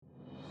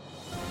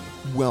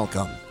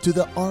Welcome to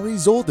the Ari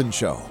Zolden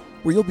Show,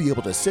 where you'll be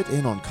able to sit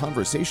in on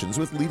conversations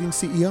with leading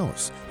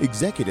CEOs,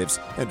 executives,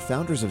 and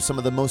founders of some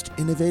of the most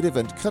innovative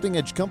and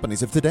cutting-edge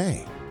companies of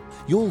today.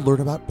 You'll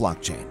learn about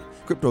blockchain,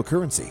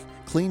 cryptocurrency,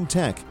 clean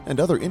tech, and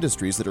other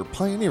industries that are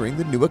pioneering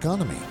the new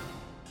economy.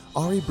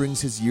 Ari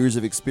brings his years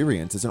of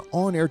experience as an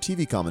on-air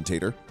TV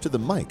commentator to the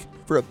mic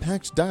for a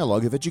packed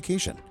dialogue of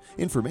education,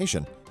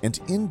 information, and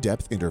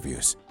in-depth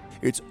interviews.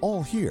 It's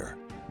all here,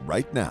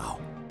 right now.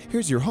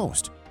 Here's your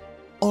host,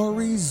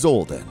 Ari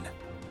Zolden.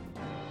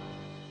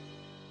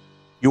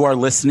 You are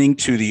listening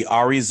to the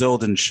Ari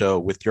Zolden Show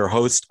with your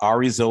host,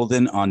 Ari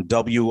Zolden, on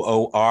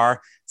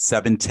WOR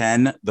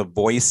 710, the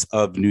voice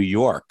of New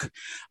York.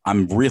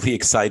 I'm really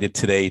excited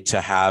today to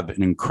have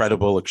an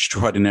incredible,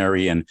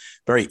 extraordinary, and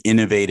very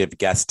innovative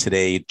guest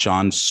today,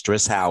 John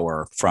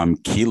Strisower from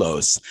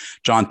Kilows.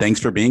 John, thanks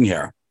for being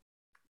here.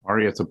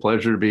 Ari, it's a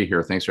pleasure to be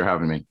here. Thanks for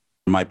having me.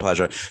 My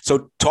pleasure.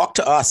 So talk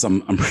to us.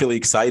 I'm really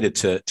excited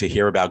to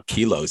hear about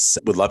Kilows.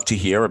 Would love to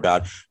hear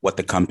about what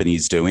the company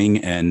is doing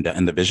and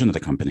the vision of the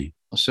company.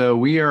 So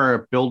we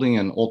are building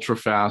an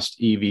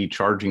ultra-fast EV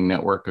charging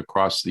network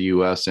across the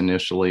U.S.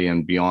 initially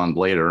and beyond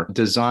later,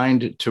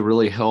 designed to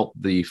really help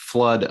the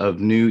flood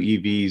of new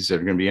EVs that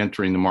are going to be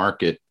entering the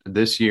market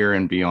this year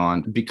and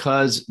beyond,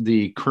 because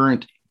the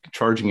current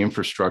charging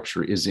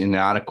infrastructure is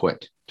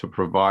inadequate to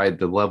provide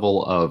the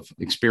level of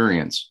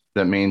experience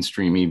that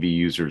mainstream EV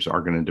users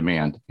are going to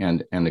demand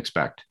and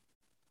expect.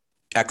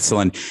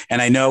 Excellent.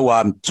 And I know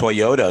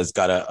Toyota's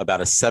got about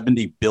a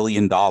 $70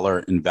 billion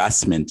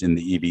investment in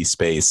the EV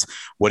space.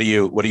 What do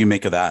you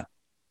make of that?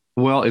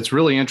 Well, it's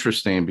really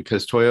interesting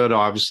because Toyota,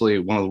 obviously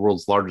one of the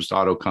world's largest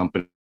auto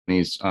companies,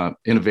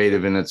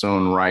 innovative in its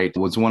own right,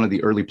 was one of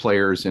the early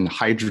players in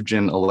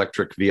hydrogen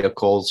electric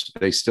vehicles.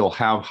 They still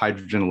have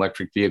hydrogen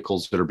electric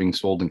vehicles that are being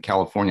sold in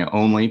California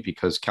only,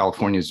 because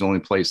California is the only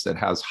place that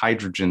has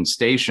hydrogen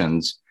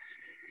stations.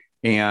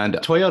 And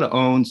Toyota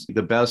owns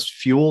the best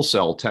fuel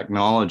cell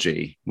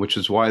technology, which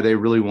is why they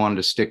really wanted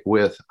to stick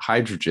with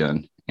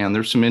hydrogen. And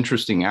there's some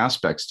interesting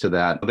aspects to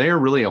that. They are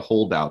really a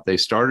holdout. They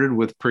started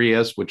with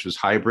Prius, which was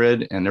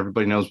hybrid, and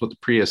everybody knows what the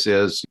Prius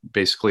is.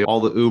 Basically, all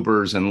the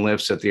Ubers and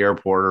Lyfts at the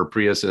airport are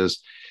Priuses.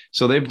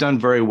 So they've done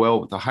very well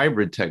with the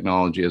hybrid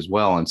technology as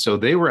well. And so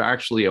they were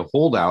actually a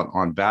holdout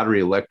on battery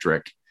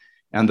electric.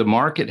 And the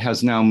market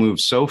has now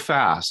moved so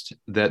fast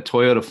that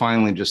Toyota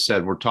finally just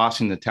said, we're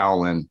tossing the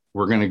towel in.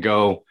 We're going to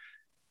go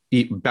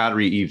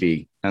battery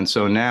EV. And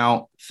so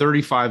now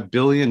 $35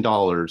 billion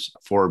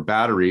for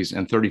batteries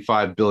and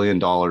 $35 billion,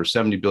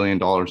 $70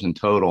 billion in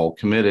total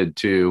committed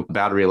to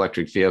battery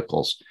electric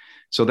vehicles.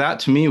 So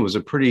that to me was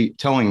a pretty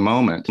telling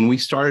moment. And we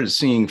started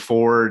seeing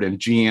Ford and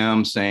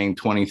GM saying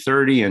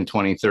 2030 and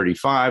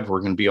 2035, we're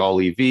going to be all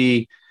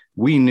EV.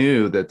 We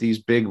knew that these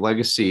big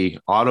legacy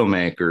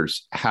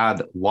automakers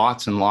had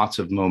lots and lots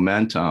of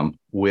momentum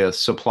with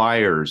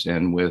suppliers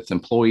and with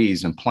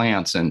employees and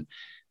plants, and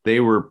they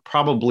were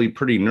probably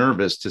pretty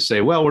nervous to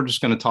say, well, we're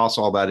just going to toss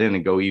all that in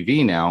and go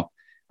EV now,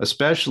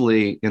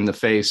 especially in the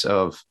face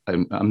of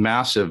a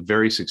massive,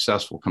 very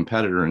successful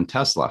competitor in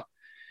Tesla.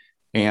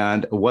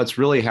 And what's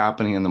really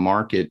happening in the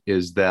market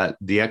is that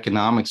the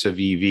economics of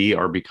EV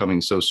are becoming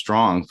so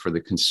strong for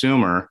the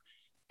consumer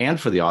and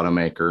for the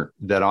automaker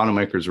that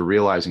automakers are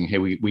realizing, hey,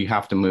 we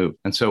have to move.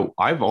 And so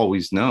I've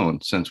always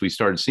known, since we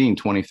started seeing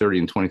 2030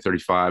 and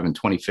 2035 and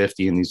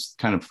 2050 and these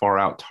kind of far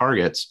out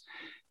targets,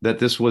 that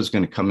this was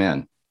going to come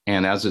in.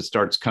 And as it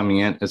starts coming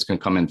in, it's going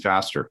to come in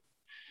faster.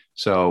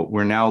 So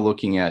we're now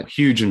looking at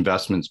huge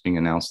investments being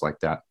announced like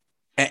that.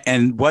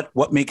 And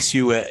what makes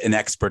you an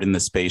expert in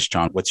this space,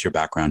 John? What's your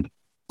background?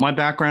 My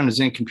background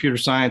is in computer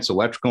science,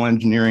 electrical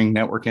engineering,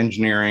 network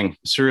engineering,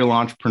 serial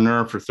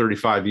entrepreneur for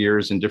 35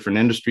 years in different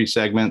industry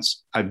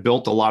segments. I've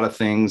built a lot of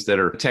things that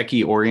are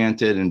techie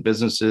oriented and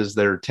businesses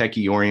that are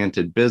techie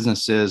oriented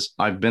businesses.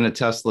 I've been a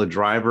Tesla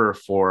driver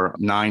for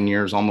 9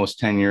 years, almost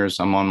 10 years.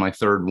 I'm on my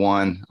third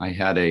one. I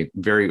had a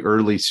very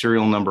early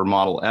serial number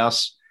Model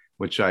S,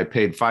 which I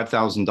paid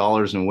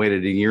 $5,000 and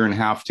waited a year and a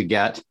half to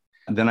get.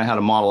 And then I had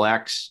a Model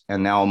X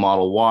and now a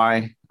Model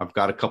Y. I've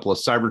got a couple of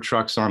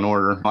Cybertrucks on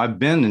order. I've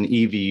been an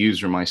EV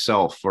user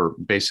myself for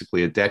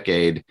basically a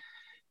decade,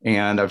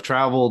 and I've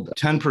traveled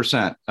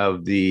 10%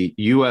 of the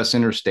US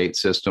interstate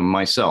system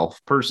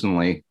myself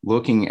personally,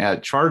 looking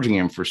at charging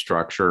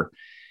infrastructure.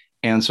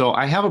 And so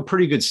I have a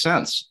pretty good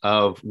sense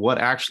of what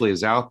actually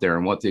is out there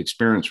and what the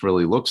experience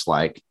really looks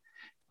like.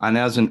 And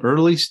as an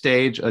early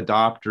stage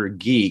adopter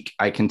geek,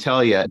 I can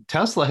tell you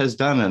Tesla has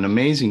done an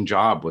amazing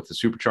job with the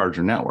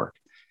supercharger network,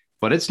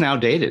 but it's now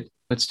dated.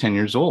 It's 10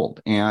 years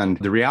old. And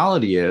the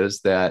reality is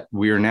that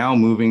we are now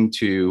moving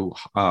to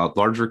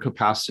larger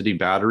capacity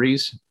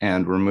batteries,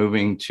 and we're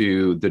moving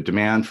to the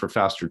demand for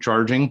faster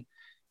charging.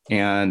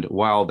 And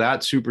while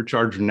that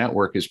supercharger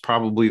network is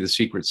probably the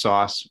secret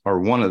sauce, or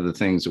one of the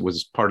things that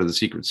was part of the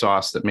secret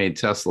sauce that made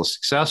Tesla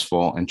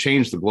successful and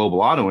changed the global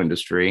auto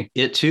industry,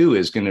 it too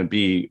is going to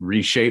be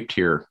reshaped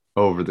here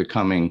over the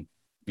coming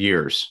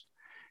years.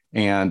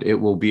 and it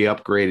will be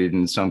upgraded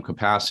in some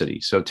capacity.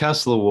 So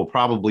Tesla will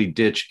probably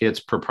ditch its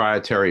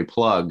proprietary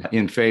plug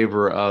in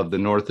favor of the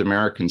North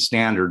American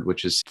standard,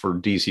 which is for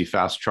DC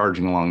fast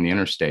charging along the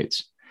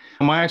interstates.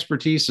 My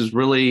expertise is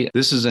really,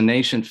 this is a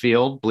nascent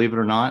field, believe it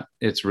or not.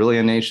 It's really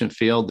a nascent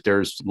field.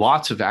 There's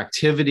lots of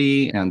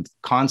activity and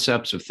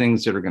concepts of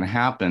things that are going to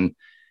happen.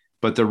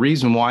 But the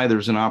reason why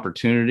there's an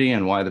opportunity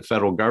and why the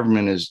federal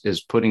government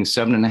is putting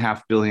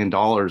 $7.5 billion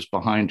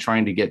behind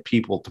trying to get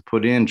people to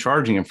put in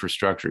charging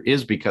infrastructure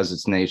is because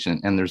it's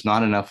nascent and there's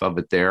not enough of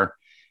it there.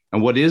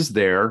 And what is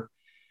there,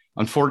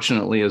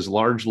 unfortunately, is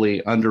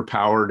largely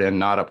underpowered and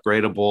not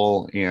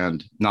upgradable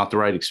and not the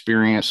right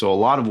experience. So a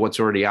lot of what's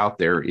already out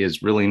there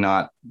is really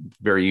not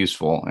very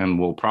useful and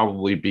will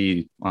probably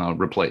be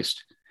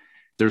replaced.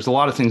 There's a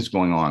lot of things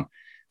going on.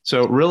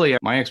 So really,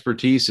 my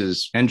expertise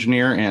is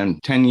engineer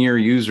and 10-year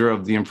user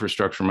of the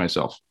infrastructure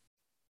myself.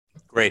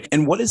 Great.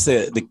 And what does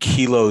the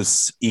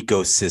Kilows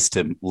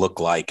ecosystem look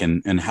like,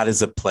 and how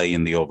does it play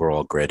in the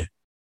overall grid?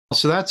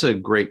 So that's a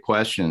great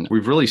question.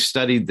 We've really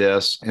studied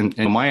this, and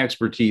my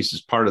expertise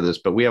is part of this,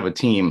 but we have a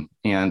team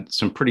and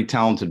some pretty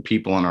talented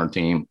people on our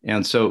team.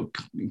 And so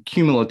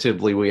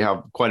cumulatively, we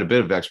have quite a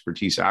bit of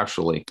expertise,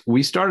 actually.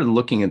 We started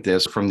looking at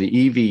this from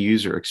the EV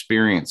user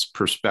experience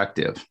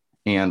perspective.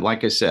 And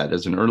like I said,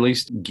 as an early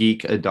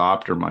geek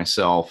adopter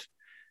myself,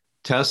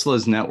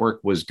 Tesla's network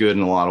was good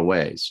in a lot of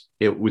ways.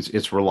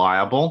 It's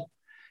reliable.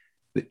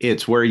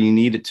 It's where you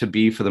need it to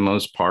be for the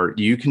most part.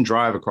 You can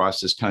drive across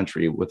this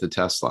country with a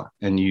Tesla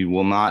and you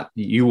will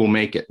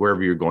make it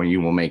wherever you're going,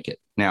 you will make it.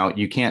 Now,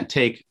 you can't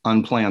take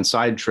unplanned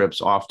side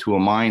trips off to a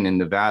mine in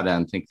Nevada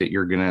and think that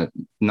you're going to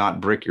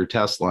not brick your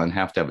Tesla and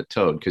have to have it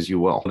towed, because you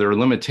will. There are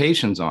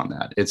limitations on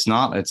that. It's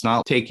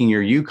not taking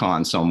your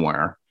Yukon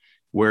somewhere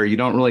where you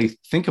don't really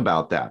think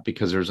about that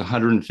because there's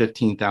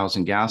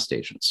 115,000 gas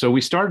stations. So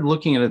we started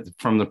looking at it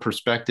from the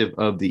perspective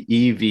of the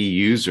EV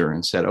user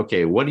and said,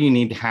 okay, what do you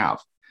need to have?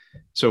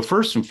 So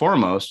first and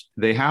foremost,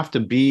 they have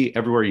to be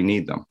everywhere you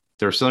need them.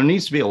 So there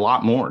needs to be a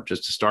lot more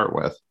just to start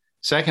with.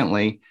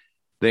 Secondly,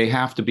 they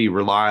have to be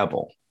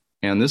reliable.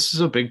 And this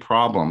is a big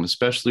problem,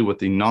 especially with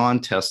the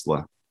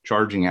non-Tesla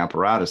charging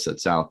apparatus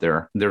that's out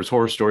there. There's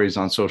horror stories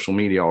on social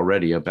media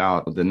already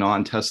about the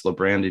non-Tesla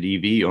branded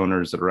EV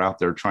owners that are out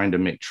there trying to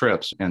make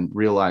trips and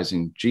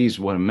realizing, geez,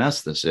 what a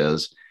mess this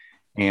is.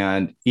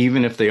 And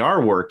even if they are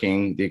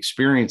working, the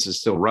experience is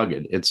still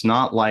rugged. It's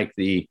not like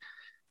the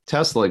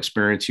Tesla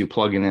experience you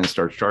plug in and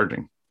start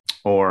charging,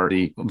 or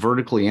the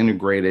vertically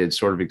integrated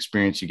sort of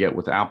experience you get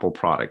with Apple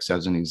products,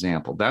 as an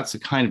example. That's the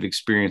kind of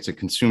experience that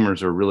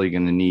consumers are really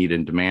going to need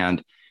and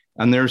demand.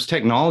 And there's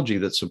technology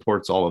that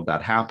supports all of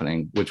that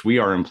happening, which we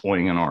are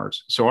employing in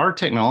ours. So our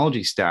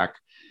technology stack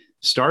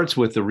starts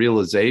with the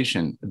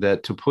realization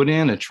that to put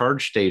in a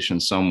charge station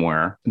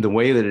somewhere, the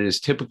way that it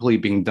is typically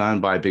being done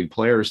by big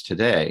players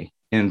today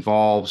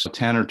involves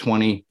 10 or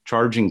 20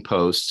 charging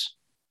posts.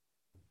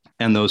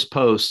 And those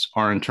posts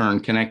are in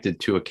turn connected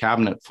to a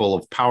cabinet full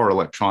of power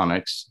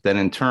electronics that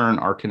in turn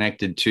are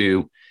connected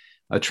to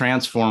a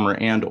transformer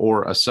and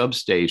or a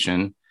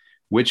substation,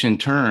 which in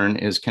turn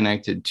is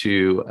connected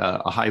to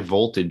a high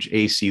voltage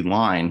AC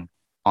line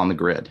on the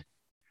grid.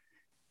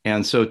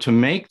 And so to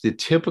make the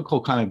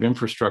typical kind of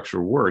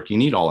infrastructure work, you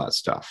need all that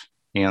stuff.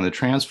 And the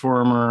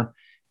transformer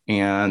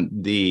and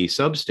the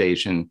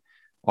substation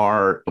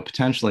are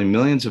potentially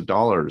millions of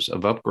dollars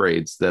of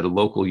upgrades that a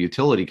local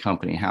utility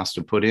company has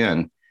to put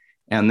in.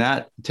 And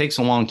that takes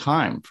a long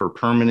time for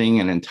permitting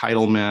and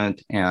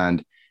entitlement,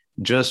 and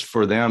just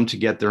for them to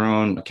get their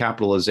own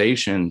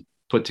capitalization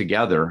put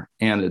together.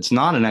 And it's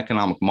not an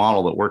economic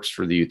model that works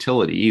for the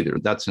utility either.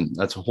 That's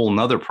a whole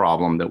nother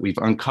problem that we've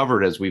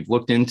uncovered as we've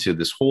looked into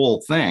this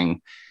whole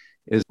thing.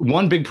 Is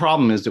one big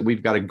problem is that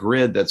we've got a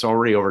grid that's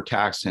already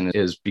overtaxed and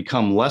has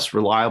become less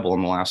reliable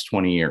in the last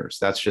 20 years.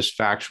 That's just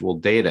factual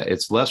data.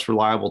 It's less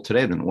reliable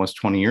today than it was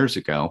 20 years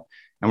ago.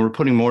 And we're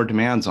putting more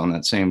demands on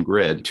that same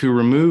grid. To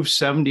remove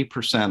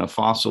 70% of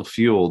fossil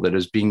fuel that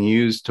is being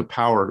used to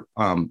power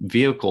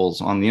vehicles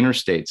on the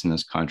interstates in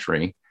this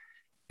country,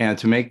 and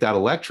to make that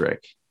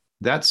electric,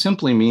 that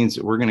simply means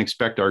that we're going to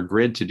expect our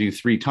grid to do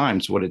 3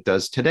 times what it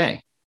does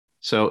today.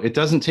 So it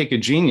doesn't take a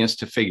genius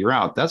to figure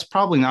out that's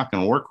probably not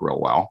going to work real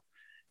well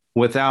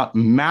without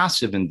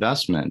massive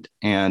investment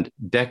and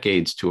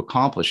decades to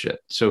accomplish it.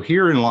 So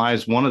herein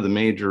lies one of the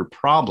major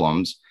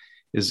problems,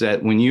 is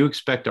that when you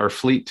expect our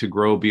fleet to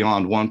grow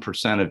beyond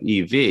 1% of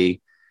EV,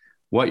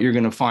 what you're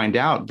going to find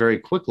out very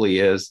quickly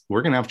is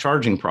we're going to have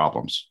charging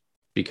problems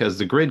because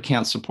the grid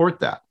can't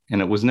support that.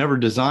 And it was never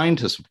designed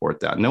to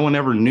support that. No one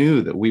ever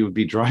knew that we would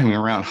be driving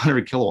around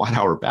 100 kilowatt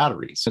hour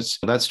batteries.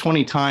 That's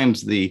 20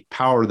 times the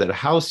power that a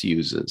house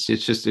uses.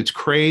 It's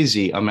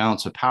crazy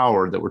amounts of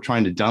power that we're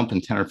trying to dump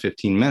in 10 or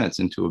 15 minutes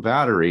into a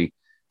battery.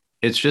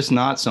 It's just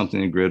not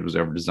something the grid was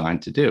ever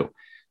designed to do.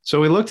 So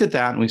we looked at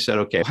that and we said,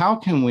 okay, how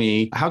can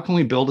we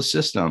build a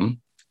system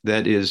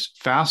that is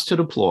fast to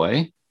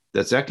deploy,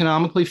 that's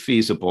economically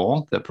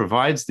feasible, that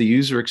provides the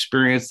user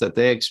experience that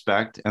they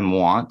expect and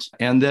want,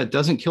 and that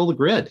doesn't kill the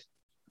grid?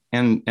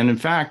 And in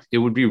fact, it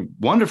would be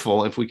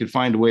wonderful if we could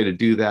find a way to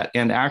do that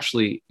and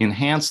actually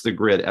enhance the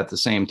grid at the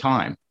same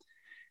time.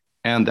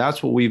 And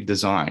that's what we've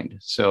designed.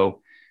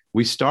 So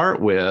we start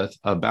with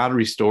a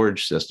battery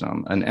storage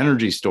system, an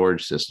energy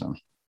storage system.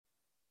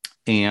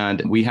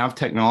 And we have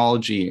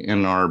technology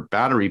in our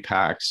battery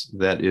packs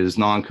that is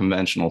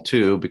non-conventional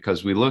too,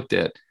 because we looked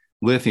at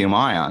lithium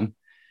ion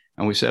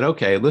and we said,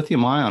 okay,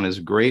 lithium ion is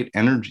a great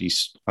energy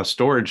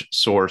storage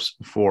source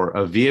for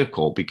a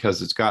vehicle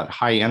because it's got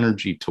high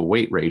energy to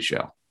weight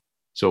ratio.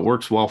 So it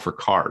works well for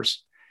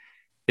cars.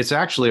 It's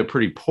actually a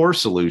pretty poor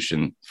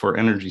solution for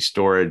energy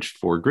storage,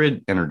 for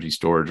grid energy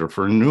storage, or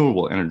for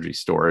renewable energy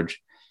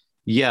storage.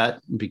 Yet,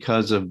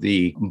 because of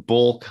the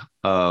bulk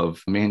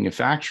of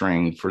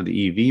manufacturing for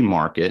the EV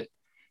market,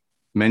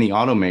 many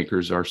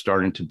automakers are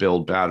starting to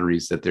build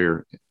batteries that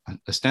they're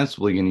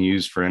ostensibly going to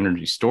use for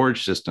energy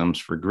storage systems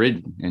for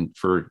grid and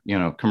for,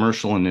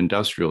 commercial and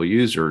industrial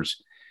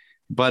users.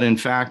 But in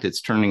fact,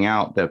 it's turning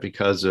out that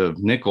because of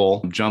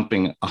nickel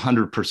jumping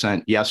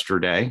 100%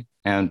 yesterday,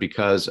 and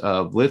because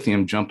of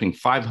lithium jumping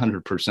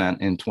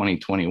 500% in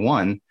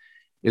 2021,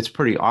 it's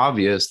pretty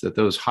obvious that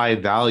those high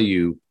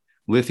value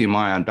lithium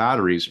ion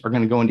batteries are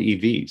going to go into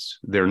EVs.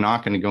 They're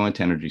not going to go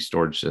into energy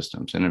storage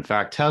systems. And in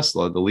fact,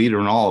 Tesla, the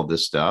leader in all of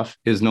this stuff,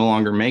 is no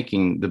longer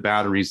making the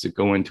batteries that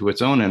go into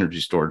its own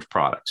energy storage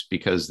products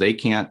because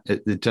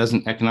it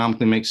doesn't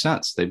economically make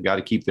sense. They've got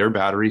to keep their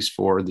batteries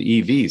for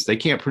the EVs. They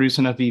can't produce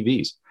enough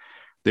EVs.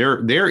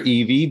 Their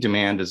EV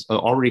demand is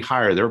already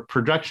higher. They're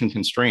production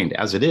constrained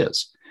as it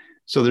is.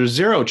 So there's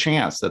zero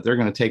chance that they're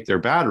going to take their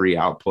battery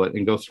output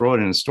and go throw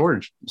it in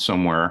storage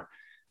somewhere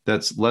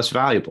that's less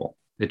valuable.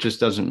 It just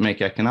doesn't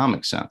make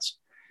economic sense.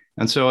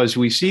 And so as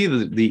we see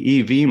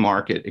the EV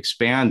market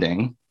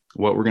expanding,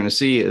 what we're going to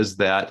see is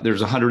that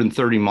there's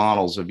 130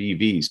 models of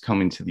EVs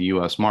coming to the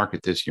US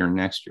market this year and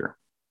next year.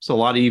 So a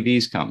lot of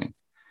EVs coming.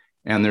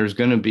 And there's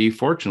going to be,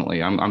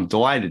 fortunately, I'm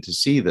delighted to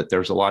see that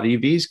there's a lot of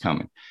EVs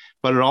coming.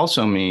 But it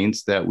also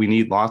means that we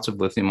need lots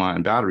of lithium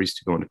ion batteries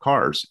to go into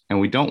cars. And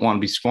we don't want to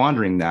be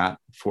squandering that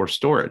for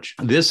storage.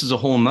 This is a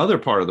whole nother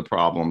part of the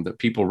problem that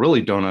people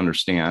really don't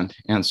understand.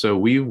 And so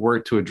we've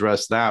worked to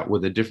address that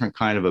with a different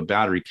kind of a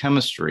battery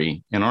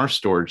chemistry in our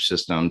storage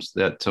systems,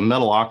 that's a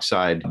metal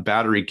oxide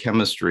battery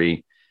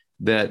chemistry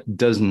that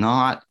does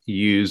not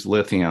use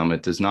lithium.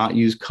 It does not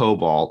use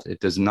cobalt. It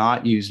does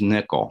not use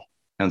nickel.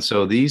 And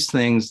so these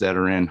things that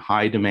are in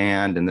high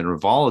demand and that are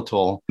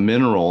volatile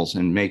minerals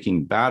in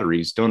making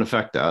batteries don't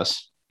affect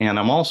us. And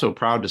I'm also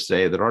proud to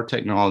say that our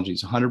technology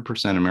is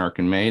 100%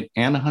 American made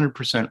and 100%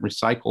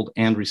 recycled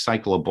and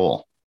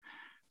recyclable.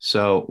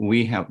 So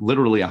we have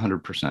literally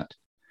 100%.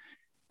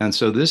 And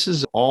so this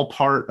is all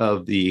part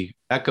of the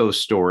echo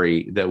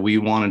story that we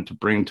wanted to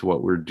bring to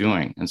what we're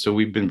doing. And so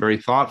we've been very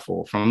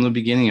thoughtful from the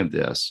beginning of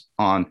this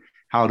on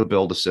how to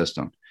build a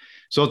system.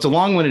 So it's a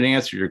long-winded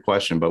answer to your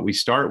question, but we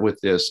start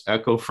with this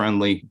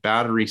eco-friendly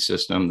battery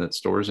system that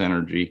stores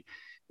energy.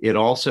 It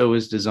also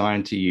is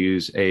designed to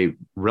use a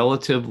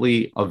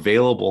relatively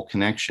available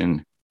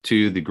connection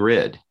to the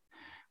grid,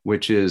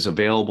 which is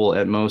available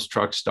at most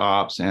truck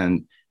stops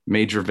and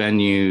major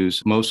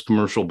venues, most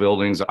commercial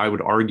buildings. I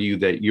would argue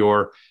that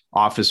your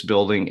office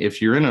building,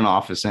 if you're in an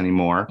office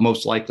anymore,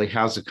 most likely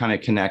has the kind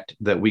of connect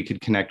that we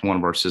could connect one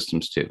of our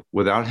systems to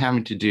without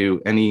having to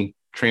do any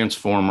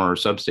transformer or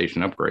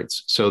substation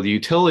upgrades. So the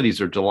utilities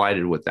are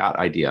delighted with that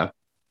idea.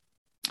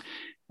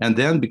 And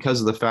then because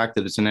of the fact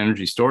that it's an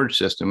energy storage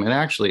system, it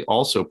actually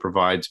also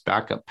provides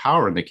backup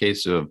power in the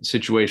case of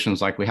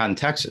situations like we had in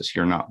Texas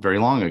here not very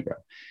long ago.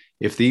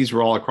 If these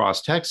were all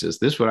across Texas,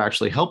 this would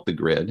actually help the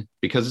grid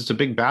because it's a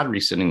big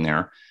battery sitting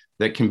there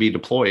that can be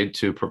deployed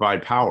to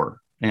provide power.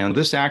 And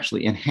this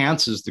actually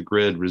enhances the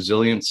grid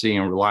resiliency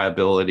and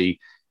reliability.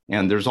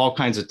 And there's all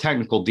kinds of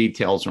technical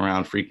details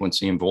around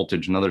frequency and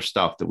voltage and other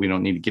stuff that we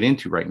don't need to get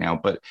into right now,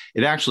 but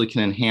it actually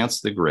can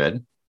enhance the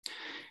grid.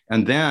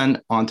 And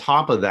then on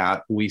top of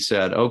that, we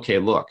said, okay,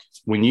 look,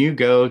 when you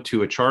go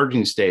to a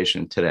charging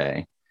station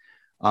today,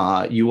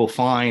 you will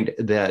find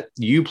that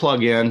you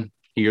plug in,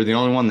 you're the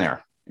only one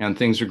there, and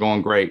things are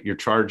going great. Your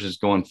charge is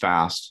going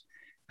fast.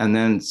 And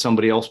then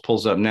somebody else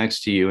pulls up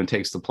next to you and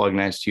takes the plug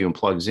next to you and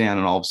plugs in.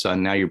 And all of a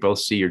sudden, now you both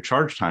see your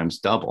charge times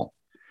double.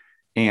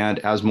 And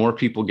as more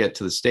people get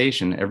to the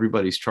station,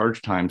 everybody's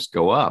charge times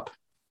go up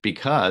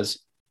because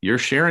you're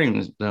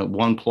sharing the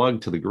one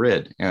plug to the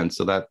grid. And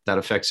so that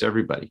affects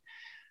everybody.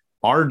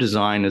 Our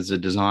design is a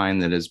design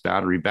that is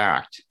battery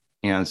backed.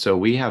 And so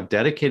we have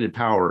dedicated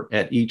power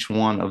at each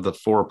one of the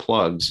 4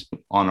 plugs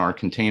on our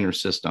container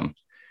system.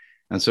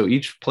 And so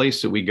each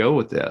place that we go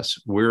with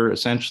this, we're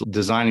essentially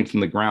designing from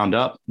the ground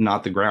up,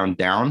 not the ground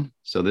down.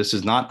 So this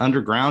is not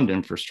underground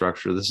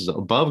infrastructure. This is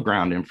above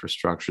ground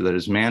infrastructure that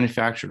is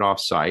manufactured off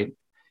site.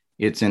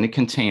 It's in a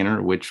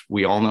container, which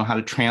we all know how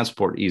to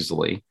transport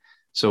easily.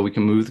 So we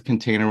can move the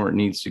container where it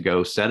needs to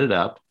go, set it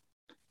up,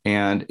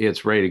 and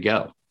it's ready to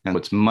go. And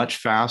it's much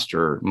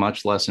faster,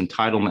 much less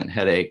entitlement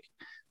headache,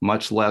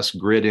 much less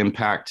grid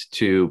impact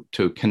to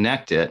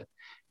connect it.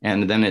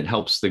 And then it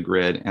helps the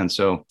grid. And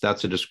so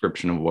that's a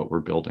description of what we're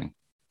building.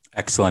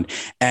 Excellent.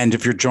 And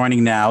if you're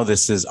joining now,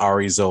 this is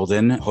Ari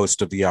Zolden,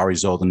 host of the Ari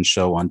Zolden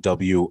Show on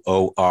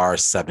WOR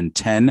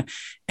 710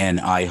 and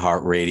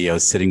iHeartRadio,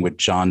 sitting with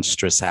John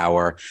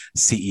Strisower,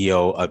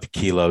 CEO of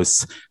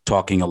Kilows,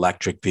 talking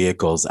electric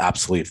vehicles.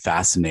 Absolutely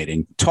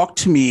fascinating. Talk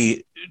to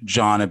me,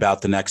 John,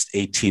 about the next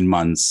 18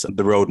 months,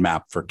 the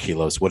roadmap for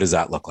Kilows. What does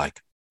that look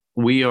like?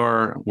 We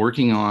are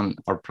working on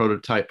our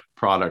prototype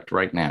product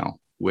right now,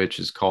 which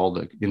is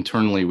called,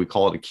 internally, we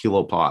call it a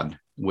kilopod,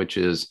 which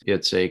is,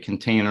 it's a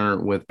container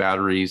with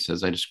batteries,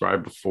 as I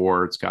described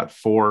before. It's got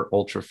 4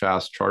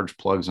 ultra-fast charge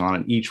plugs on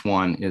it. Each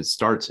one, it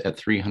starts at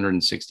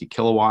 360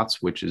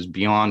 kilowatts, which is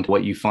beyond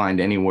what you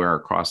find anywhere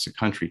across the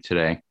country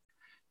today.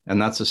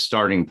 And that's a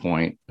starting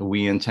point.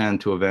 We intend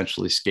to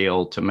eventually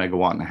scale to 1.5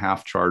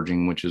 megawatt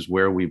charging, which is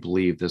where we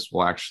believe this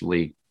will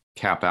actually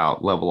cap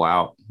out, level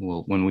out.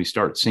 When we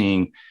start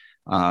seeing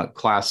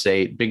Class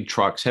 8, big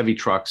trucks, heavy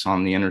trucks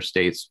on the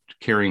interstates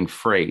carrying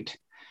freight,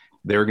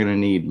 they're going to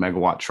need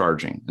megawatt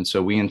charging. And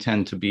so we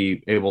intend to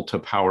be able to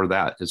power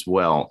that as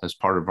well as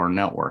part of our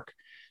network.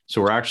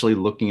 So we're actually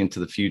looking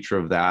into the future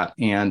of that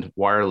and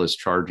wireless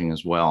charging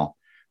as well.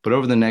 But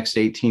over the next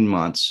 18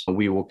 months,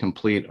 we will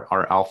complete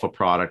our alpha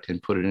product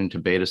and put it into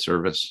beta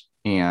service.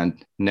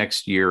 And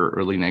next year,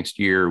 early next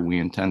year, we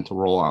intend to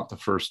roll out the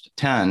first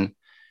 10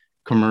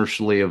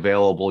 commercially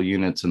available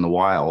units in the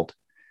wild.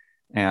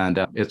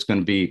 And it's going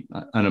to be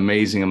an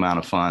amazing amount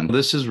of fun.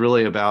 This is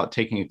really about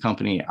taking a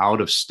company out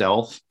of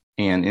stealth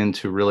and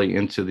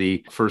into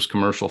the first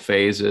commercial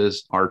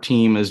phases. Our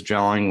team is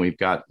gelling. We've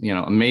got,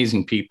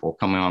 amazing people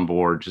coming on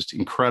board, just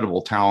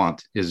incredible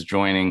talent is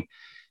joining.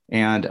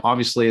 And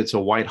obviously it's a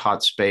white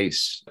hot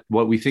space.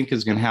 What we think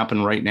is going to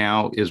happen right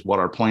now is what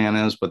our plan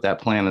is, but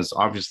that plan is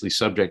obviously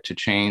subject to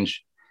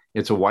change.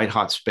 It's a white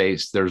hot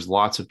space. There's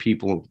lots of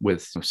people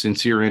with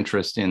sincere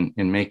interest in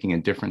making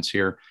a difference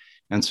here.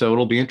 And so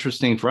it'll be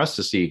interesting for us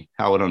to see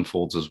how it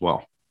unfolds as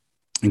well.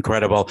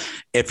 Incredible.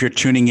 If you're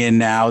tuning in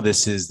now,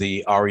 this is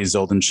the Ari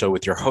Zolden Show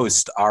with your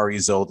host, Ari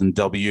Zolden,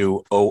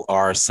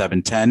 WOR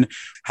 710,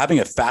 having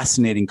a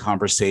fascinating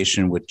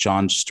conversation with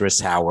John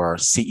Strisower,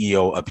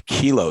 CEO of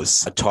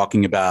Kilows,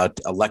 talking about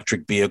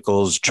electric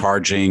vehicles,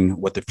 charging,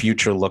 what the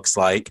future looks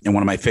like, and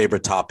one of my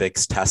favorite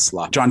topics,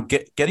 Tesla. John,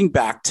 getting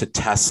back to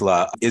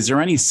Tesla, is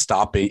there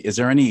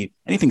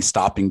anything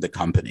stopping the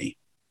company?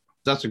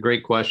 That's a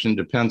great question.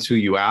 Depends who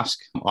you ask.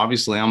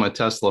 Obviously, I'm a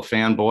Tesla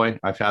fanboy.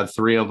 I've had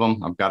 3 of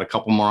them. I've got a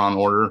couple more on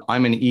order.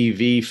 I'm an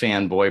EV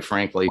fanboy,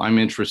 frankly. I'm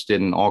interested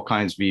in all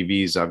kinds of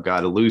EVs. I've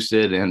got a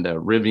Lucid and a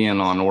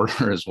Rivian on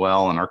order as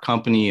well. And our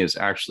company is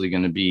actually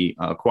going to be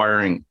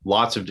acquiring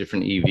lots of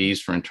different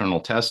EVs for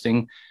internal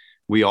testing.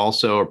 We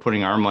also are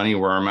putting our money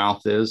where our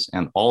mouth is,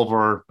 and all of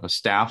our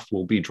staff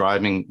will be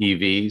driving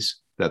EVs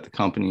that the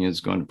company is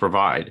going to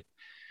provide,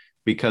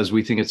 because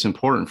we think it's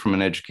important from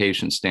an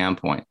education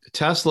standpoint.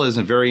 Tesla is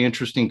a very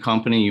interesting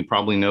company. You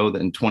probably know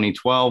that in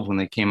 2012, when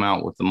they came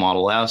out with the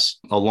Model S,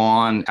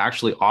 Elon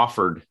actually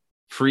offered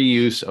free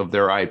use of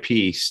their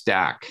IP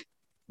stack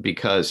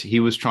because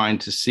he was trying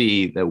to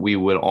see that we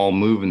would all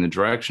move in the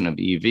direction of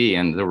EV.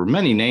 And there were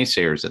many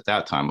naysayers at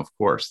that time, of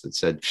course, that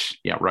said,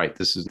 yeah, right,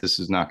 this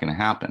is not going to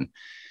happen.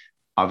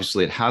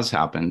 Obviously, it has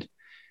happened.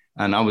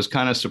 And I was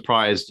kind of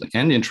surprised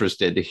and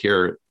interested to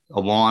hear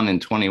Elon in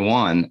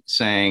 21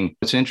 saying,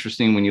 it's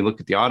interesting when you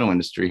look at the auto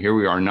industry, here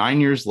we are 9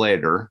 years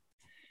later,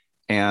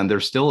 and there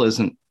still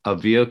isn't a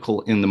vehicle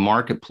in the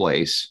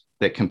marketplace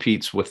that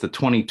competes with the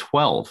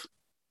 2012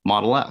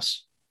 Model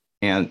S,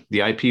 and the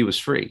IP was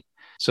free.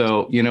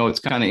 So, it's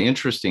kind of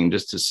interesting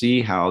just to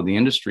see how the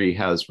industry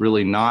has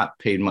really not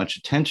paid much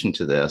attention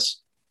to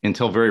this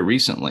until very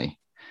recently.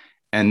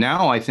 And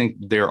now I think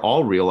they're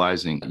all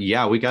realizing,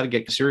 yeah, we got to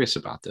get serious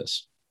about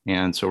this.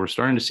 And so we're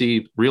starting to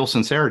see real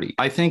sincerity.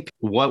 I think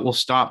what will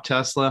stop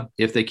Tesla,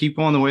 if they keep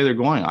going the way they're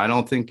going, I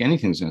don't think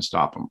anything's going to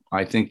stop them.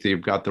 I think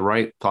they've got the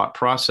right thought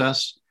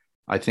process.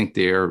 I think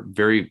they're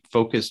very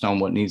focused on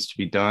what needs to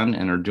be done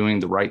and are doing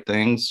the right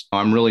things.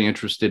 I'm really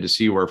interested to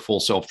see where full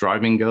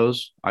self-driving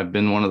goes. I've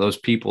been one of those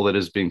people that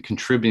has been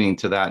contributing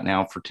to that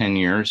now for 10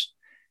 years,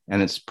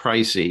 and it's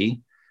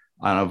pricey.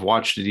 And I've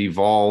watched it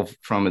evolve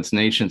from its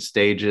nascent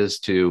stages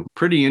to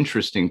pretty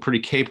interesting, pretty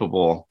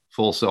capable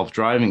full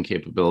self-driving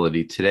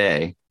capability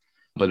today.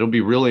 But it'll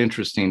be really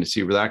interesting to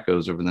see where that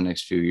goes over the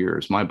next few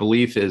years. My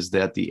belief is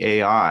that the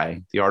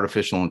AI, the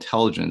artificial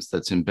intelligence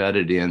that's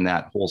embedded in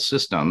that whole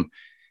system,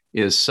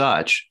 is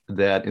such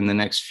that in the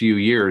next few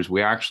years,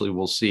 we actually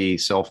will see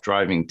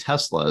self-driving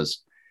Teslas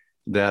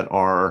that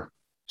are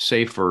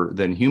safer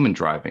than human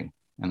driving.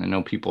 And I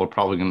know people are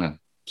probably going to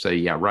say,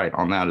 yeah, right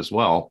on that as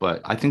well.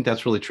 But I think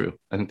that's really true.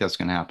 I think that's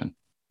going to happen.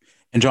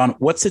 And John,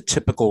 what's a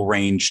typical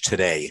range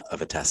today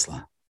of a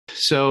Tesla?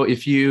 So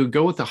if you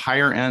go with the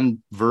higher end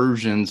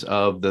versions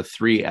of the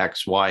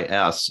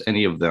 3XYS,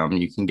 any of them,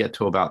 you can get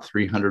to about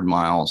 300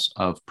 miles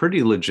of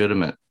pretty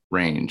legitimate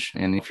range.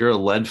 And if you're a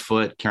lead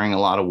foot carrying a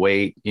lot of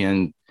weight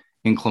in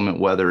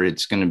inclement weather,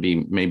 it's going to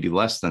be maybe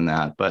less than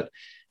that. But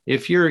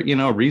if you're,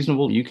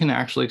 reasonable, you can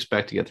actually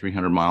expect to get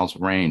 300 miles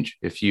of range.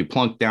 If you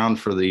plunk down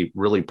for the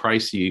really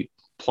pricey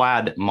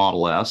Plaid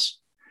Model S,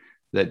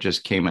 that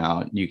just came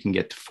out. You can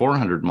get to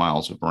 400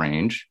 miles of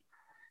range.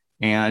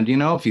 And, you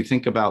know, if you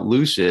think about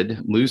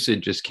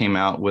Lucid just came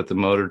out with the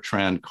Motor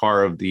Trend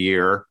Car of the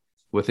Year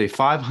with a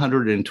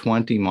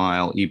 520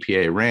 mile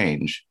EPA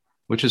range,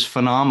 which is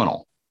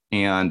phenomenal.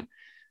 And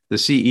the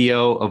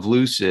CEO of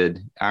Lucid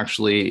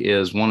actually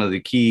is one of the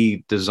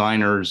key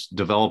designers,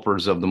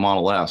 developers of the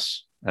Model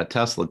S at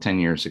Tesla 10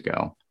 years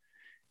ago,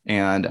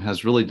 and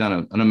has really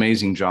done an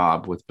amazing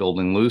job with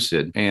building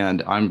Lucid.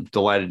 And I'm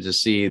delighted to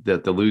see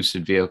that the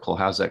Lucid vehicle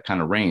has that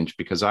kind of range,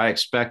 because I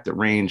expect the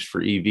range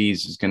for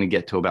EVs is going to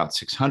get to about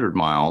 600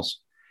 miles.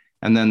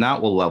 And then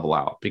that will level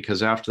out,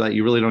 because after that,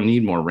 you really don't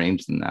need more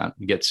range than that.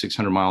 You get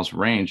 600 miles of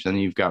range, then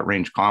you've got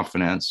range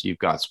confidence, you've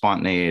got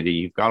spontaneity,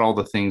 you've got all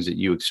the things that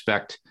you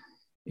expect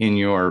in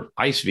your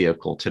ICE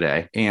vehicle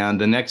today.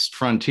 And the next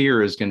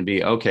frontier is going to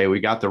be, okay, we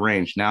got the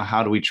range. Now,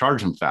 how do we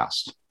charge them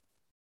fast?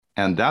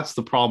 And that's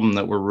the problem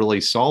that we're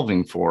really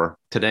solving for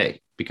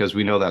today, because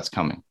we know that's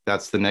coming.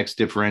 That's the next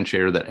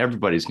differentiator that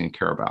everybody's going to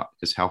care about,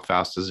 is how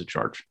fast does it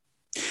charge?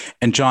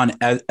 And John,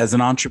 as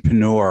an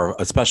entrepreneur,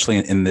 especially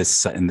in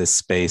this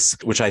space,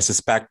 which I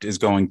suspect is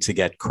going to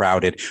get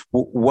crowded,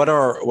 what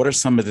are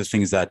some of the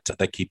things that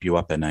keep you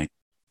up at night?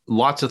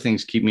 Lots of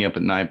things keep me up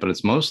at night, but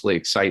it's mostly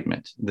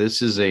excitement.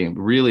 This is a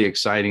really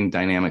exciting,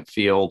 dynamic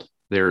field.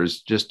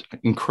 There's just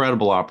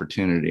incredible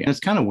opportunity. And it's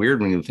kind of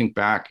weird when you think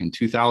back in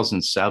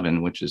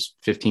 2007, which is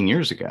 15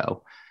 years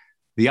ago,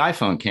 the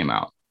iPhone came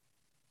out.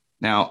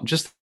 Now,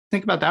 just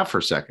think about that for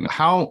a second.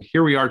 How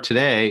here we are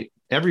today,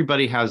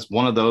 everybody has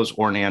one of those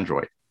or an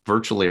Android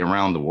virtually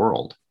around the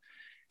world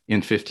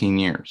in 15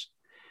 years.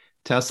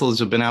 Teslas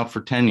have been out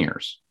for 10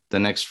 years. The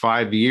next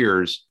 5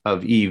 years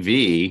of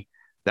EV,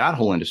 that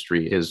whole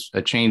industry is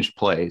a changed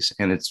place,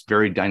 and it's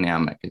very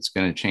dynamic. It's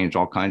going to change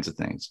all kinds of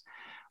things.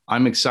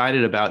 I'm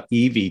excited about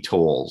EV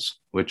tools,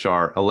 which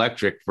are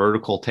electric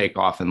vertical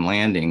takeoff and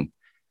landing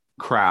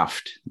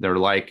craft. They're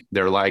like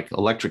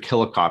electric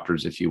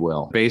helicopters, if you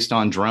will, based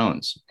on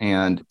drones,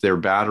 and their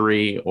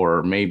battery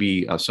or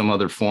maybe some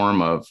other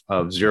form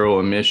of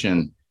zero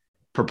emission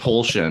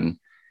propulsion.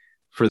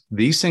 For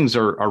these things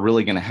are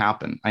really going to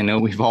happen. I know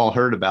we've all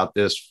heard about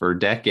this for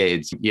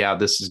decades. Yeah,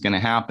 this is going to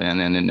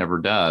happen, and it never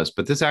does.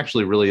 But this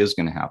actually really is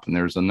going to happen.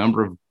 There's a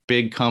number of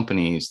big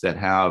companies that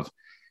have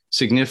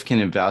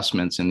significant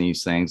investments in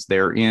these things.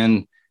 They're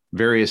in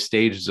various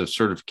stages of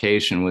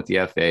certification with the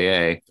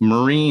FAA.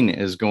 Marine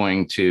is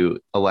going to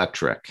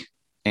electric.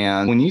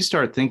 And when you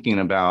start thinking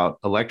about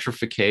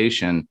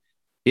electrification,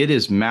 it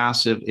is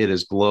massive, it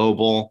is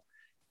global,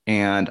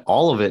 and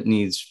all of it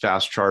needs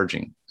fast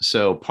charging.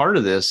 So part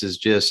of this is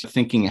just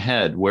thinking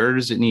ahead. Where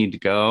does it need to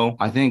go?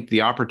 I think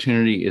the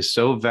opportunity is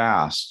so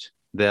vast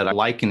that I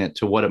liken it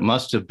to what it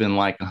must have been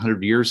like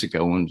 100 years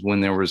ago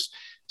when there was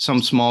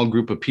some small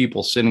group of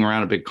people sitting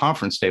around a big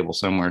conference table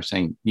somewhere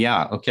saying,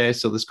 yeah, okay,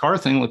 so this car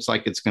thing looks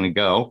like it's going to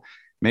go.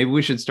 Maybe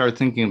we should start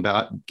thinking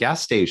about gas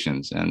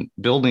stations and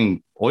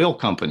building oil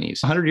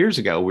companies. 100 years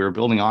ago, we were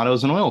building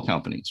autos and oil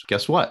companies.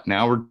 Guess what?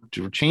 Now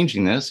we're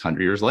changing this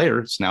 100 years later.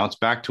 It's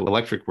back to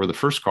electric. We're the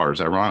first cars,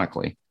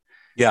 ironically.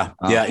 Yeah.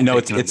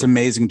 It's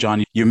amazing,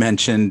 John. You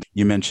mentioned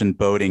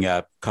boating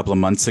a couple of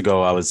months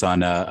ago. I was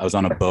on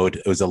a boat.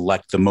 It was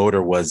the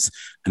motor was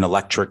an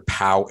electric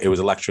power. It was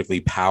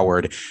electrically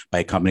powered by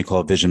a company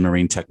called Vision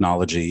Marine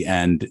Technology,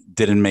 and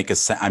didn't make a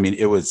sense. I mean,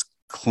 it was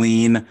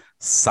clean,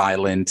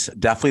 silent.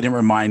 Definitely didn't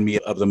remind me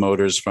of the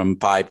motors from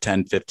 5,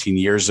 10, 15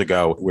 years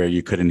ago where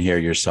you couldn't hear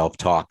yourself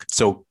talk.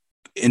 So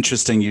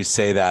interesting you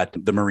say that.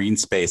 The marine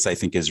space, I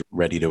think, is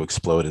ready to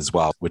explode as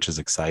well, which is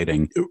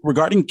exciting.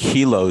 Regarding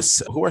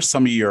Kilows, who are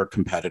some of your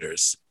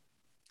competitors?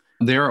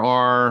 There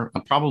are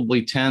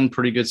probably 10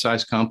 pretty good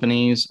sized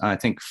companies. I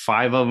think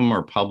 5 of them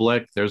are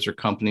public. Those are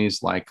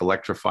companies like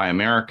Electrify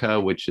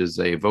America, which is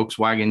a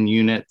Volkswagen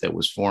unit that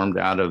was formed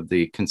out of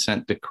the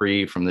consent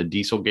decree from the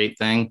Dieselgate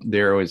thing.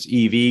 There was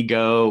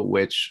EVgo,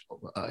 which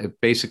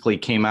basically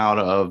came out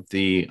of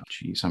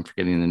I'm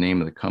forgetting the name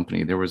of the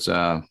company. There was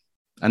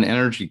an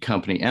energy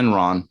company,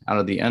 Enron, out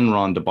of the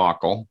Enron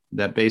debacle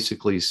that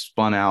basically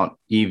spun out.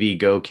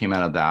 EVgo came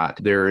out of that.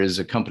 There is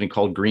a company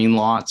called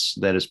Greenlots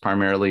that is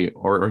primarily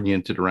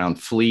oriented around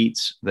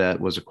fleets that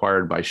was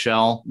acquired by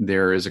Shell.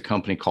 There is a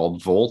company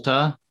called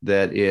Volta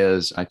that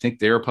is, I think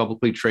they're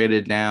publicly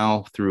traded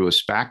now through a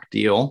SPAC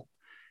deal.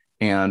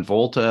 And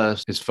Volta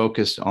is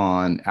focused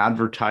on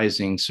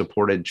advertising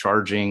supported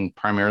charging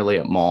primarily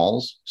at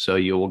malls. So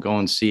you will go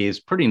and see it's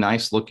pretty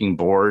nice looking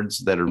boards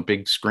that are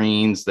big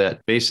screens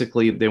that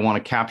basically they want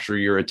to capture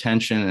your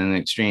attention in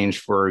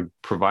exchange for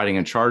providing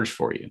a charge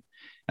for you.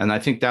 And I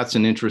think that's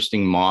an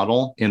interesting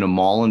model in a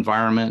mall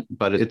environment,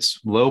 but it's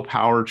low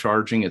power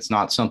charging. It's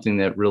not something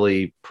that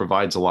really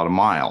provides a lot of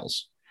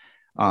miles.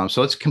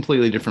 So it's a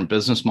completely different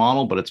business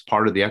model, but it's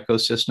part of the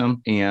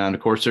ecosystem. And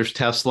of course, there's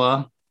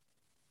Tesla.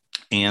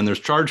 And there's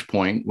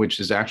ChargePoint, which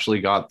has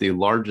actually got the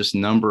largest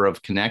number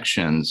of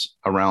connections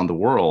around the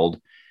world.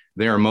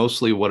 They are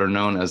mostly what are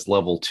known as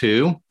level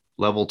 2.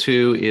 Level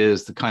 2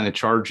 is the kind of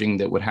charging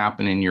that would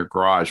happen in your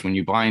garage. When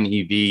you buy an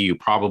EV, you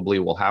probably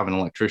will have an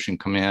electrician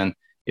come in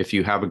if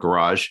you have a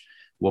garage.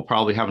 we'll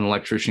probably have an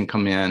electrician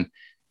come in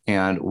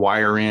and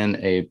wire in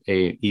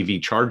a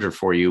EV charger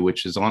for you,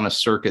 which is on a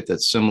circuit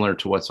that's similar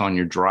to what's on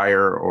your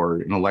dryer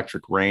or an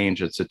electric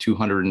range. It's a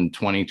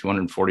 220,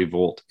 240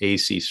 volt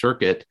AC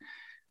circuit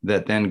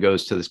that then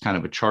goes to this kind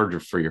of a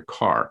charger for your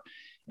car.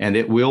 And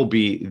it will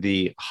be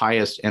the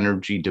highest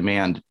energy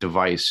demand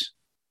device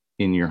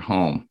in your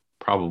home,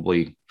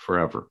 probably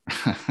forever.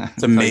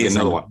 It's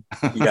amazing.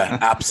 Yeah,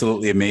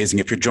 absolutely amazing.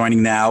 If you're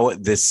joining now,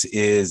 this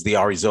is the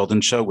Ari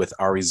Zolden Show with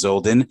Ari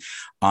Zolden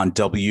on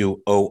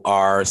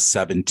WOR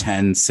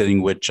 710,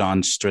 sitting with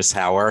John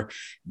Strisower,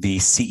 the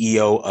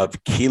CEO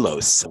of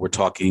Kilows. We're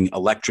talking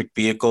electric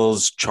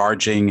vehicles,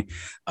 charging,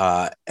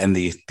 and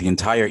the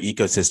entire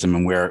ecosystem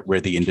and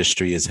where the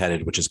industry is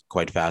headed, which is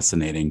quite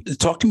fascinating.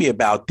 Talk to me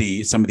about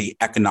some of the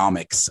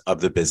economics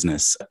of the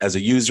business. As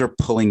a user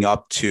pulling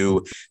up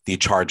to the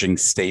charging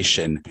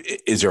station,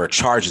 is there a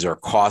charge? Is there a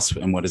cost?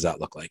 And what does that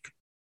look like?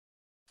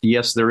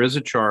 Yes, there is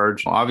a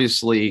charge.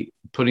 Obviously,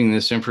 putting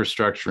this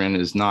infrastructure in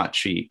is not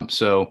cheap.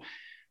 So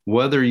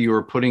whether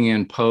you're putting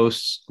in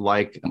posts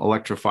like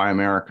Electrify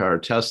America or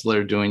Tesla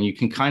are doing, you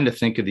can kind of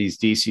think of these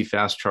DC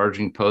fast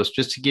charging posts.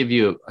 Just to give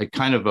you a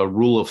kind of a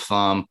rule of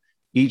thumb,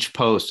 each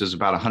post is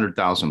about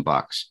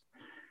 $100,000.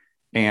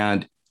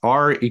 And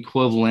our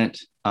equivalent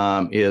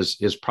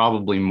is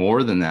probably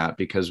more than that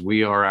because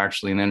we are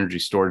actually an energy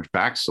storage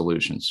backed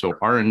solution. So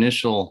our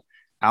initial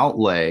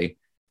outlay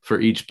for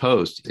each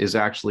post is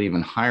actually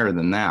even higher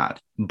than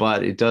that,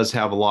 but it does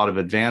have a lot of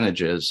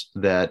advantages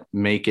that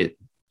make it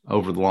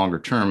over the longer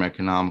term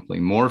economically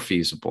more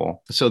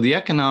feasible. So the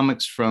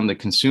economics from the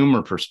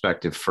consumer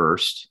perspective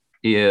first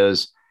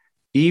is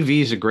EV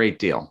is a great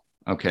deal.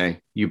 Okay.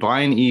 You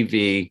buy an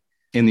EV.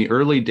 In the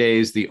early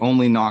days, the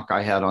only knock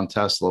I had on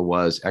Tesla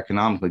was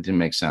economically didn't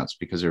make sense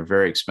because they're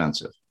very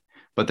expensive.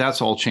 But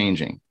that's all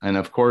changing. And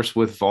of course,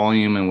 with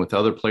volume and with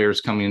other players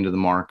coming into the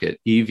market,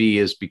 EV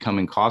is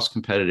becoming cost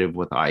competitive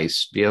with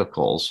ICE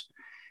vehicles.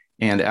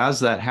 And as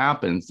that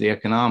happens, the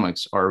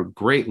economics are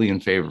greatly in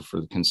favor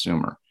for the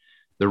consumer.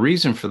 The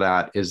reason for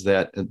that is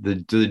that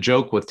the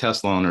joke with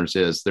Tesla owners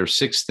is there's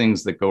 6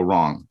 things that go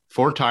wrong: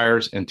 4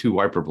 tires and 2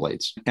 wiper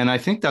blades. And I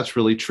think that's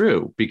really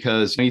true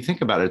because when you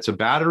think about it, it's a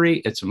battery,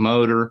 it's a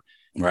motor,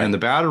 right, and the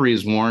battery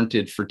is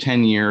warranted for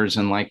 10 years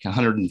and like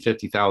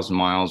 150,000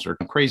 miles or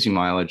crazy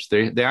mileage.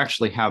 They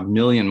actually have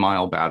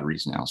million-mile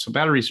batteries now. So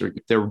batteries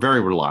they're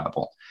very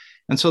reliable.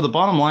 And so the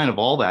bottom line of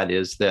all that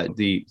is that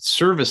the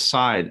service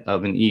side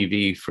of an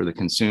EV for the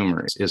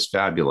consumer is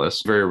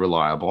fabulous, very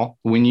reliable.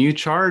 When you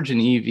charge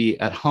an EV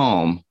at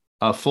home,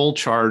 a full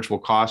charge will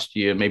cost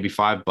you maybe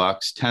 $5,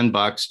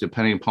 $10,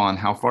 depending upon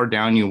how far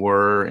down you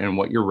were and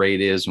what your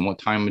rate is and what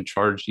time of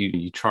charge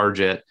you charge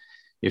it.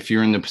 If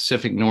you're in the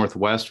Pacific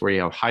Northwest where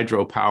you have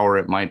hydropower,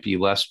 it might be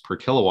less per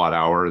kilowatt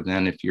hour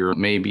than if you're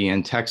maybe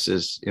in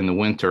Texas in the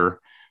winter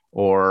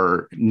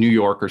or New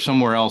York or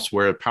somewhere else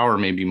where power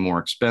may be more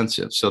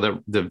expensive. So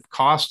the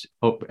cost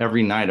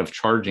every night of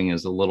charging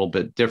is a little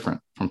bit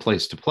different from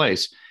place to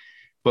place.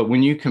 But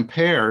when you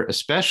compare,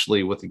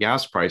 especially with the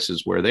gas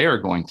prices where they are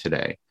going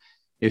today,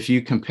 if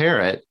you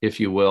compare it, if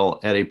you will,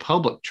 at a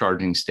public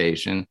charging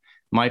station,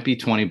 might be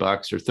 $20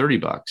 or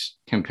 $30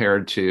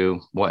 compared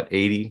to what,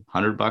 $80,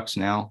 $100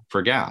 now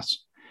for gas.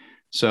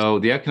 So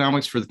the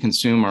economics for the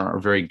consumer are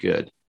very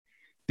good.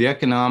 The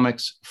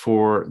economics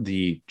for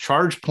the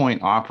charge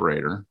point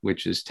operator,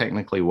 which is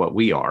technically what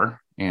we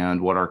are and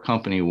what our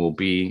company will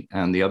be,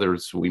 and the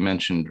others we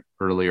mentioned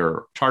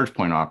earlier, charge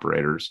point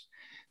operators,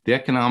 the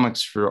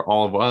economics for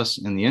all of us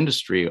in the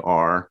industry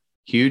are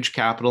huge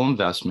capital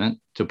investment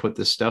to put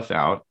this stuff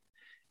out.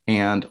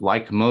 And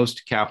like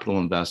most capital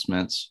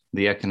investments,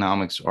 the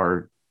economics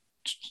are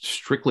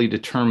strictly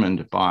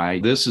determined by,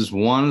 this is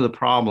one of the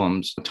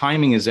problems.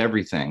 Timing is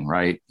everything,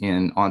 right,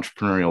 in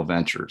entrepreneurial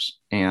ventures.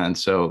 And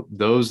so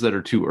those that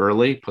are too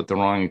early put the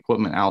wrong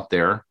equipment out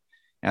there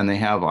and they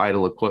have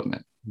idle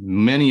equipment.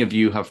 Many of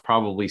you have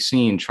probably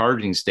seen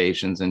charging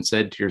stations and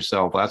said to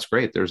yourself, that's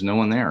great, there's no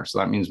one there. So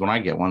that means when I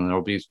get one,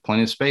 there'll be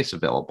plenty of space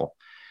available.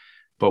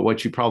 But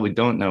what you probably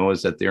don't know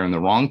is that they're in the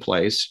wrong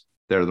place.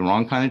 They're the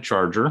wrong kind of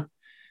charger.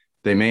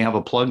 They may have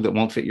a plug that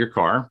won't fit your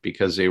car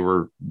because they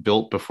were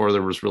built before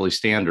there was really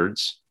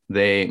standards.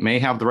 They may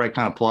have the right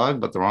kind of plug,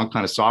 but the wrong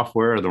kind of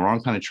software or the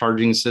wrong kind of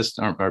charging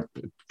system or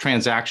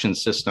transaction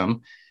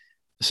system.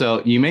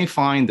 So you may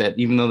find that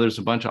even though there's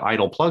a bunch of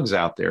idle plugs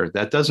out there,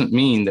 that doesn't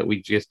mean that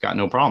we just got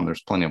no problem.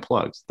 There's plenty of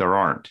plugs. There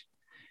aren't.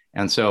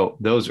 And so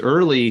those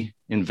early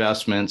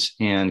investments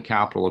in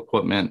capital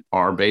equipment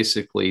are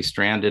basically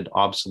stranded,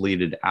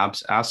 obsoleted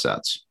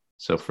assets.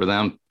 So for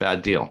them,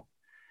 bad deal.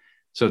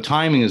 So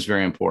timing is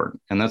very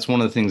important. And that's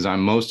one of the things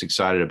I'm most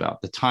excited about.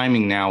 The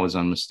timing now is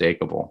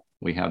unmistakable.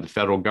 We have the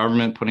federal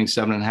government putting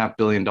 $7.5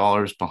 billion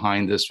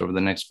behind this over the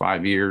next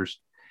 5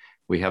 years.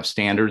 We have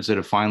standards that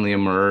have finally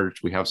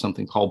emerged. We have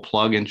something called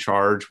plug and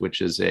charge,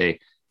 which is a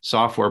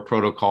software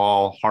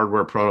protocol,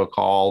 hardware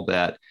protocol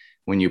that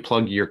when you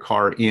plug your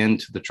car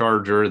into the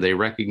charger, they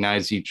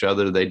recognize each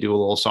other. They do a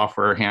little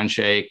software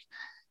handshake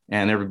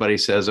and everybody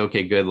says,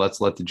 okay, good,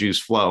 let's let the juice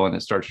flow. And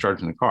it starts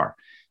charging the car.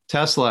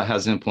 Tesla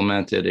has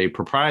implemented a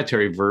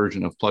proprietary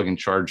version of plug and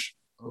charge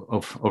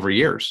over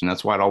years, and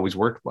that's why it always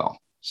worked well.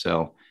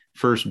 So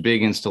first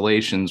big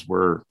installations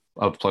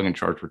of plug and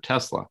charge were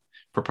Tesla,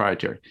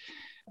 proprietary.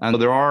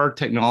 And there are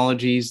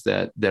technologies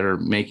that are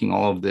making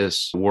all of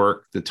this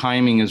work. The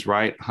timing is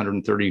right,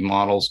 130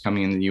 models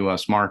coming in the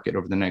US market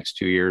over the next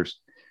 2 years.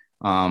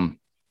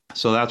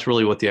 So that's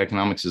really what the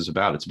economics is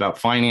about. It's about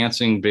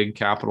financing big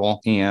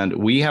capital. And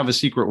we have a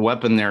secret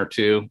weapon there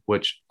too,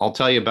 which I'll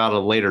tell you about at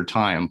a later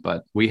time,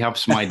 but we have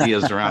some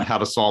ideas around how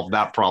to solve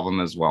that problem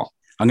as well.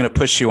 I'm going to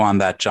push you on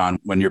that, John,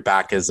 when you're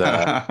back as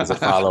a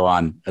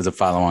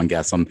follow-on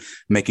guest. I'm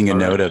making a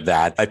note of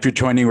that. If you're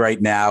joining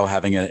right now,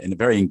 having a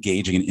very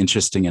engaging and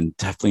interesting and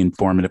definitely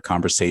informative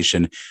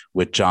conversation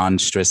with John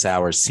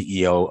Strisower,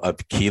 CEO of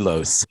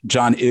Kilows.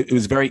 John, it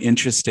was very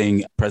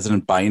interesting.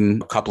 President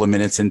Biden, a couple of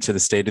minutes into the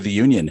State of the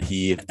Union,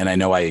 and I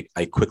know I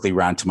quickly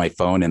ran to my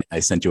phone and I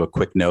sent you a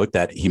quick note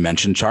that he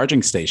mentioned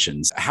charging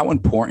stations. How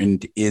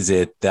important is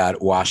it that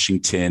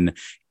Washington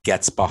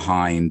gets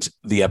behind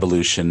the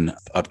evolution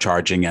of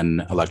charging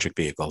and electric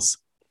vehicles?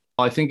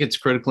 I think it's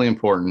critically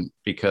important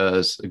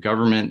because the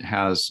government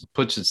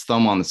puts its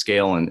thumb on the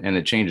scale and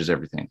it changes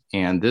everything.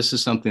 And this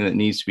is something that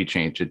needs to be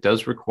changed. It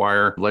does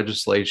require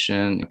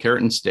legislation,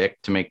 carrot and stick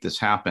to make this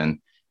happen.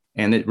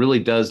 And it really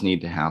does need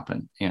to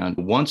happen. And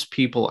once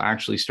people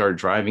actually start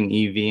driving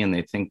EV and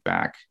they think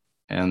back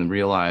and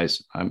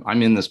realize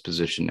I'm in this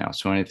position now.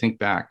 So when I think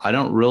back, I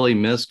don't really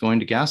miss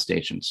going to gas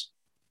stations.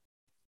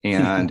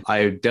 And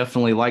I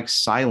definitely like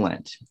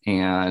silent,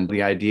 and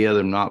the idea that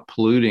I'm not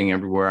polluting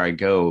everywhere I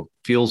go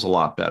feels a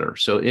lot better.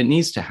 So it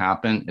needs to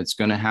happen. It's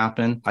going to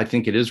happen. I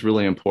think it is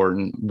really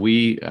important.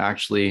 We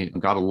actually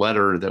got a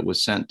letter that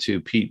was sent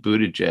to Pete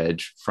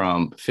Buttigieg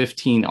from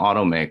 15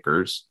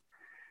 automakers.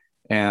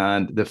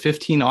 And the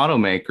 15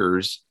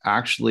 automakers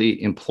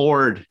actually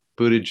implored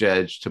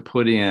Buttigieg to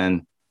put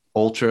in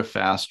ultra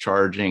fast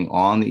charging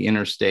on the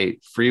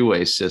interstate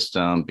freeway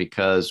system,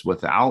 because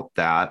without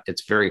that,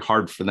 it's very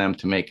hard for them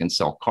to make and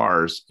sell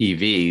cars,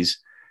 EVs,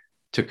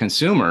 to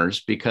consumers,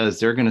 because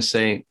they're going to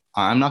say,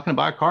 I'm not going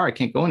to buy a car I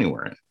can't go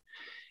anywhere in.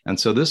 And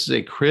so this is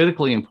a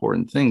critically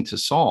important thing to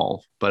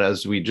solve. But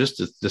as we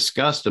just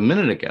discussed a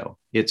minute ago,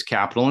 it's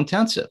capital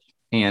intensive.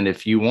 And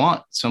if you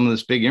want some of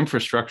this big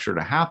infrastructure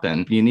to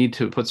happen, you need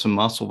to put some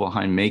muscle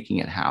behind making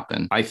it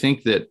happen. I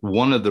think that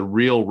one of the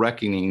real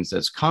reckonings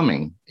that's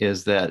coming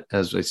is that,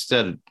 as I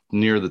said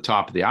near the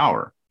top of the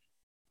hour,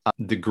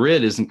 the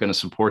grid isn't going to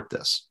support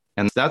this.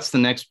 And that's the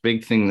next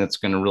big thing that's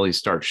going to really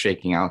start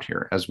shaking out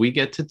here. As we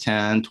get to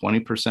 10,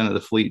 20% of the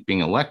fleet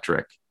being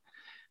electric,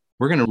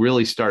 we're going to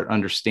really start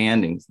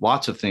understanding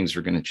lots of things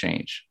are going to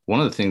change. One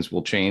of the things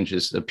will change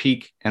is the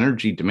peak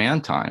energy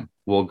demand time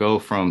will go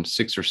from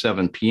 6 or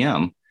 7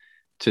 p.m.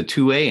 to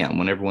 2 a.m.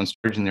 when everyone's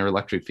charging their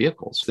electric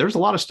vehicles. There's a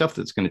lot of stuff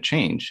that's going to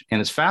change, and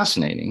it's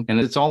fascinating, and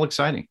it's all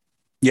exciting.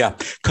 Yeah.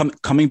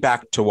 Coming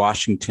back to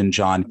Washington,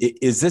 John,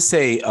 is this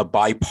a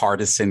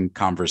bipartisan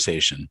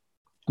conversation?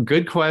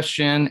 Good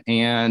question.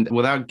 And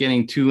without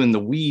getting too in the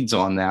weeds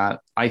on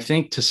that, I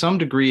think to some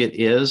degree it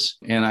is.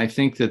 And I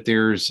think that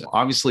there's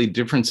obviously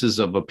differences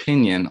of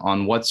opinion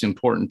on what's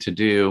important to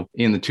do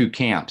in the two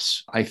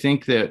camps. I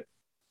think that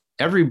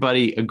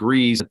everybody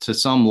agrees to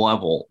some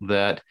level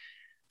that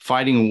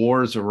fighting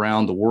wars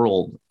around the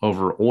world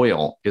over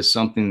oil is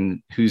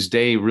something whose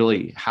day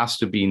really has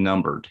to be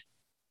numbered.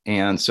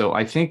 And so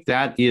I think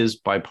that is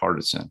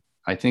bipartisan.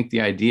 I think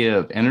the idea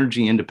of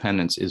energy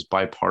independence is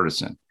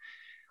bipartisan.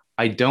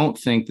 I don't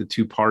think the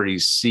two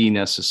parties see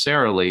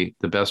necessarily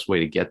the best way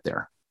to get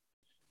there.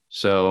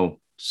 So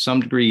some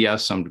degree,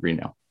 yes, some degree,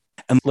 no.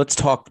 And let's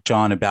talk,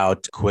 John,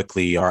 about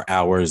quickly, our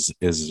hours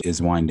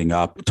is winding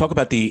up. Talk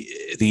about the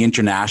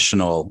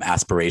international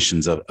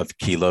aspirations of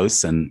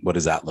Kilows, and what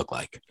does that look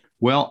like?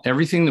 Well,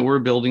 everything that we're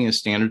building is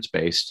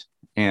standards-based,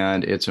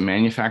 and it's a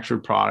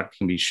manufactured product,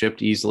 can be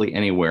shipped easily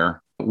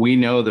anywhere. We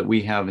know that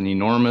we have an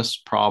enormous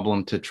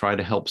problem to try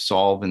to help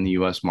solve in the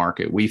US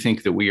market. We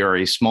think that we are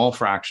a small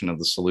fraction of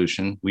the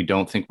solution. We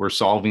don't think we're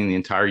solving the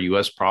entire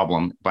US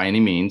problem by any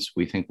means.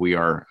 We think we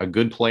are a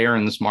good player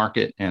in this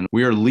market, and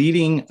we are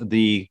leading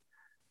the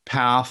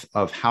path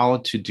of how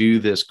to do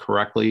this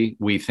correctly.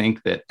 We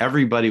think that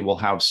everybody will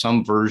have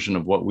some version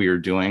of what we are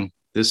doing.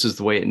 This is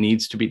the way it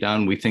needs to be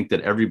done. We think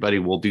that everybody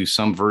will do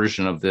some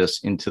version of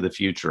this into the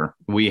future.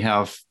 We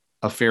have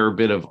a fair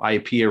bit of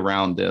IP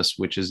around this,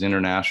 which is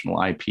international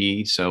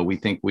IP. So we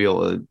think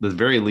we'll, at the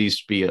very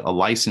least, be a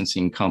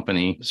licensing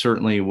company.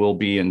 Certainly we'll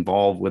be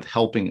involved with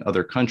helping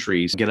other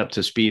countries get up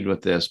to speed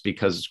with this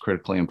because it's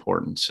critically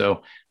important.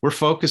 So we're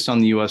focused on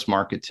the US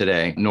market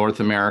today.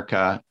 North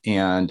America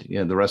and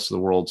the rest of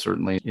the world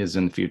certainly is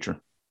in the future.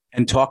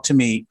 And talk to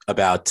me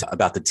about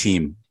the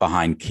team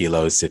behind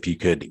Kilows. If you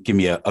could give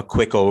me a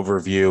quick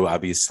overview.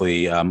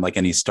 Obviously, like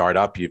any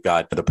startup, you've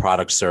got the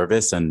product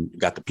service and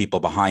you've got the people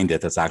behind it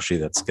that's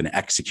going to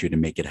execute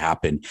and make it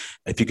happen.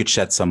 If you could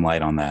shed some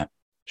light on that.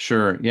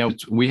 Sure. Yeah,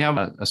 we have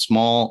a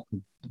small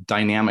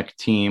dynamic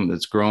team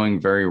that's growing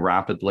very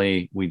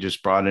rapidly. We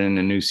just brought in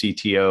a new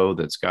CTO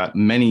that's got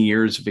many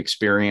years of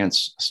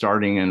experience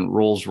starting in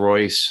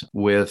Rolls-Royce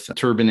with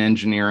turbine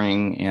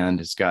engineering, and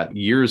has got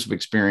years of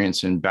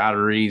experience in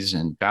batteries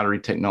and battery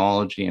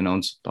technology, and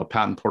owns a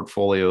patent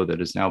portfolio that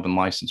has now been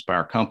licensed by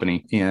our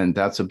company. And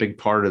that's a big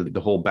part of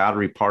the whole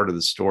battery part of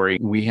the story.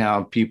 We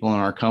have people in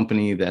our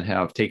company that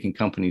have taken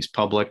companies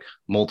public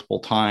multiple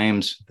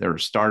times. They're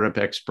startup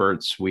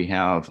experts. We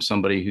have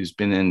somebody who's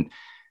been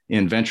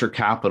in venture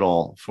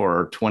capital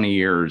for 20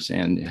 years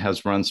and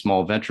has run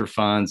small venture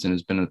funds and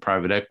has been in the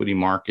private equity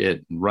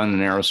market, run an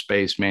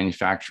aerospace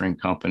manufacturing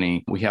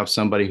company. We have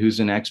somebody who's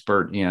an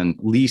expert in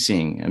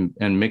leasing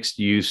and mixed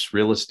use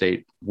real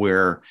estate,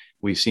 where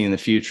we see in the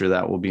future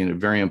that will be a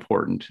very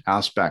important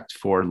aspect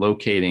for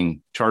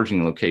locating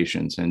charging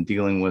locations and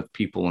dealing with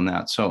people in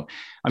that. So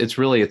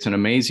it's an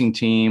amazing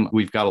team.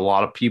 We've got a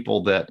lot of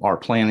people that are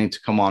planning to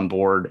come on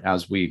board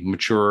as we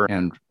mature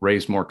and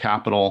raise more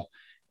capital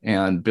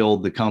and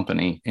build the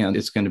company. And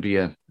it's going to be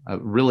a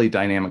really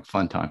dynamic,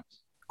 fun time.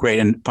 Great.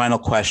 And final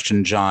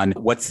question, John,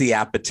 what's the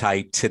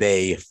appetite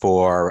today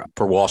for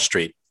Wall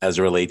Street as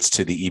it relates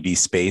to the EV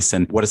space?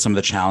 And what are some of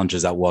the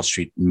challenges that Wall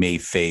Street may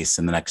face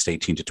in the next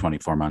 18 to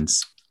 24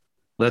 months?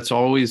 That's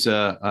always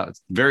a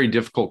very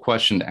difficult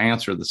question to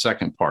answer. The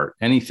second part,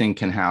 anything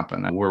can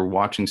happen. We're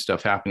watching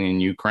stuff happening in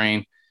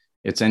Ukraine.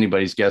 It's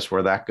anybody's guess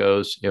where that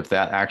goes. If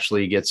that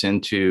actually gets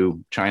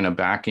into China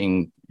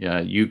backing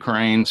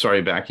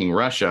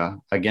Russia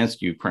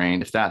against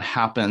Ukraine, if that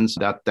happens,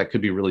 that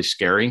could be really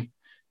scary.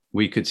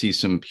 We could see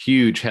some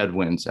huge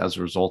headwinds as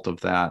a result of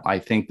that. I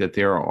think that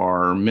there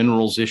are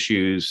minerals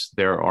issues,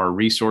 there are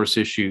resource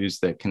issues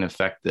that can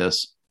affect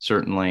this.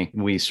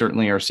 We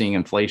certainly are seeing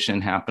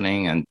inflation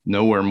happening, and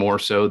nowhere more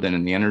so than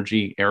in the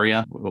energy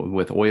area,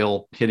 with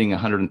oil hitting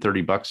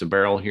 $130 a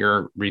barrel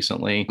here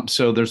recently.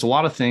 So there's a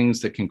lot of things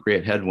that can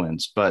create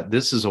headwinds, but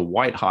this is a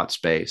white hot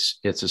space.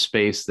 It's a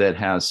space that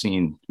has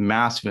seen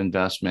massive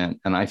investment,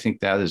 and I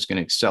think that is going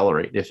to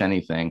accelerate, if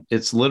anything.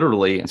 It's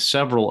literally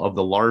several of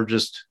the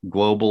largest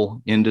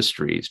global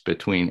industries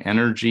between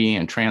energy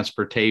and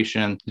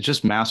transportation,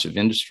 just massive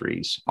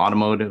industries,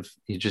 automotive,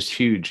 just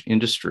huge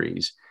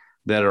industries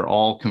that are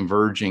all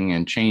converging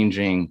and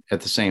changing at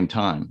the same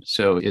time.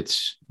 So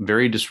it's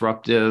very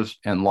disruptive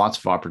and lots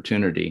of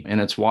opportunity. And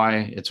it's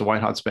why it's a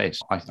white hot space.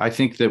 I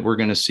think that we're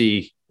going to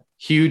see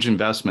huge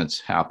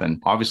investments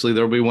happen. Obviously,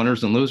 there'll be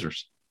winners and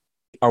losers.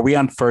 Are we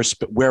on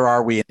first? Where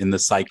are we in the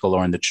cycle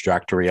or in the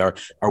trajectory? Are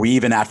we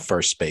even at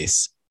first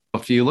base?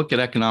 If you look at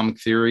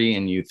economic theory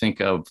and you think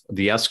of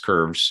the S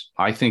curves,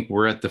 I think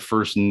we're at the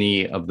first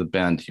knee of the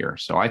bend here.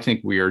 So I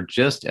think we are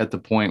just at the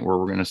point where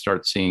we're going to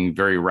start seeing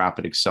very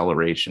rapid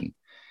acceleration.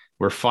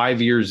 We're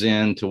 5 years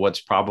into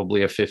what's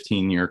probably a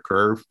 15-year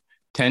curve.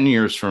 10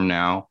 years from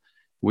now,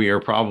 we are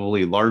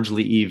probably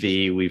largely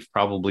EV. We've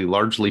probably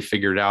largely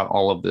figured out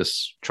all of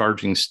this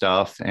charging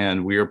stuff,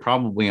 and we are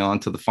probably on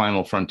to the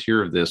final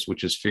frontier of this,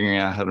 which is figuring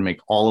out how to make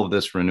all of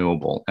this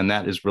renewable. And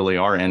that is really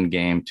our end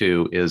game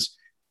too, is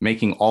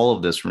making all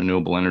of this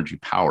renewable energy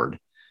powered.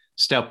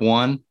 Step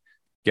one,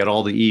 get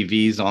all the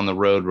EVs on the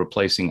road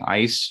replacing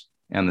ICE.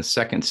 And the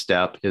second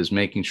step is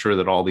making sure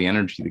that all the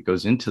energy that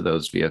goes into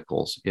those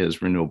vehicles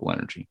is renewable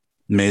energy.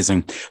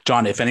 Amazing.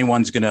 John, if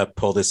anyone's going to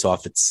pull this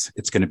off, it's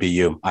going to be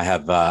you. I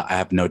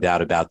have no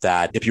doubt about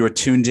that. If you were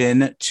tuned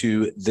in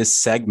to this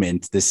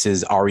segment, this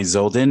is Ari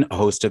Zoldan,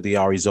 host of the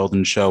Ari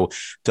Zoldan Show,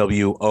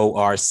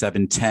 WOR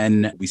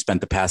 710. We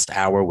spent the past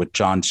hour with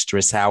John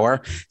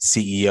Strisower,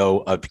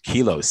 CEO of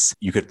Kilows.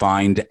 You could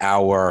find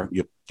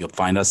you'll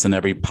find us in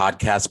every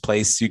podcast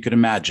place you could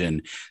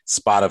imagine: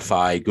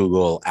 Spotify,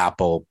 Google,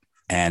 Apple.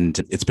 And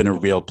it's been a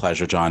real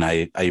pleasure, John.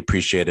 I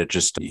appreciate it.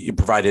 You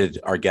provided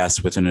our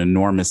guests with an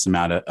enormous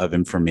amount of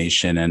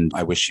information, and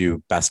I wish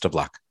you best of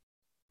luck.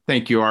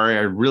 Thank you, Ari.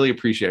 I really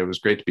appreciate it. It was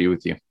great to be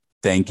with you.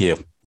 Thank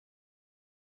you.